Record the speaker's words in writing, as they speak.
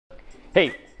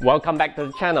Hey, welcome back to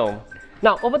the channel.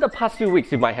 Now, over the past few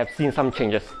weeks, you might have seen some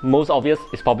changes. Most obvious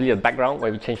is probably the background where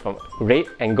we changed from red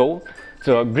and gold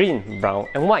to a green, brown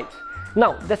and white.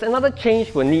 Now, there's another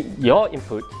change we'll need your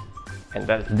input, and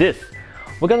that's this.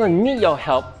 We're gonna need your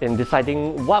help in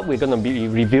deciding what we're gonna be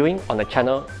reviewing on the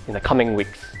channel in the coming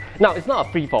weeks. Now, it's not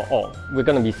a free-for-all. We're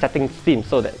gonna be setting themes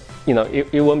so that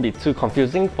it won't be too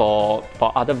confusing for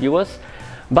other viewers,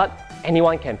 but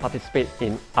anyone can participate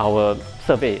in our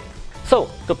survey. So,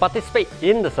 to participate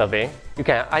in the survey, you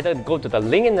can either go to the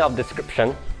link in our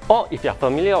description, or if you're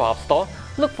familiar with our store,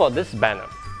 look for this banner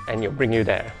and it'll bring you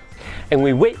there. And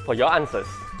we wait for your answers.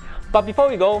 But before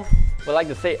we go, we'd like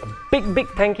to say a big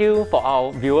thank you for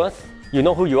our viewers. You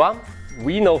know who you are,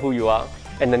 we know who you are,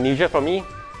 and the usual from me,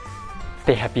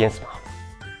 stay happy and smile.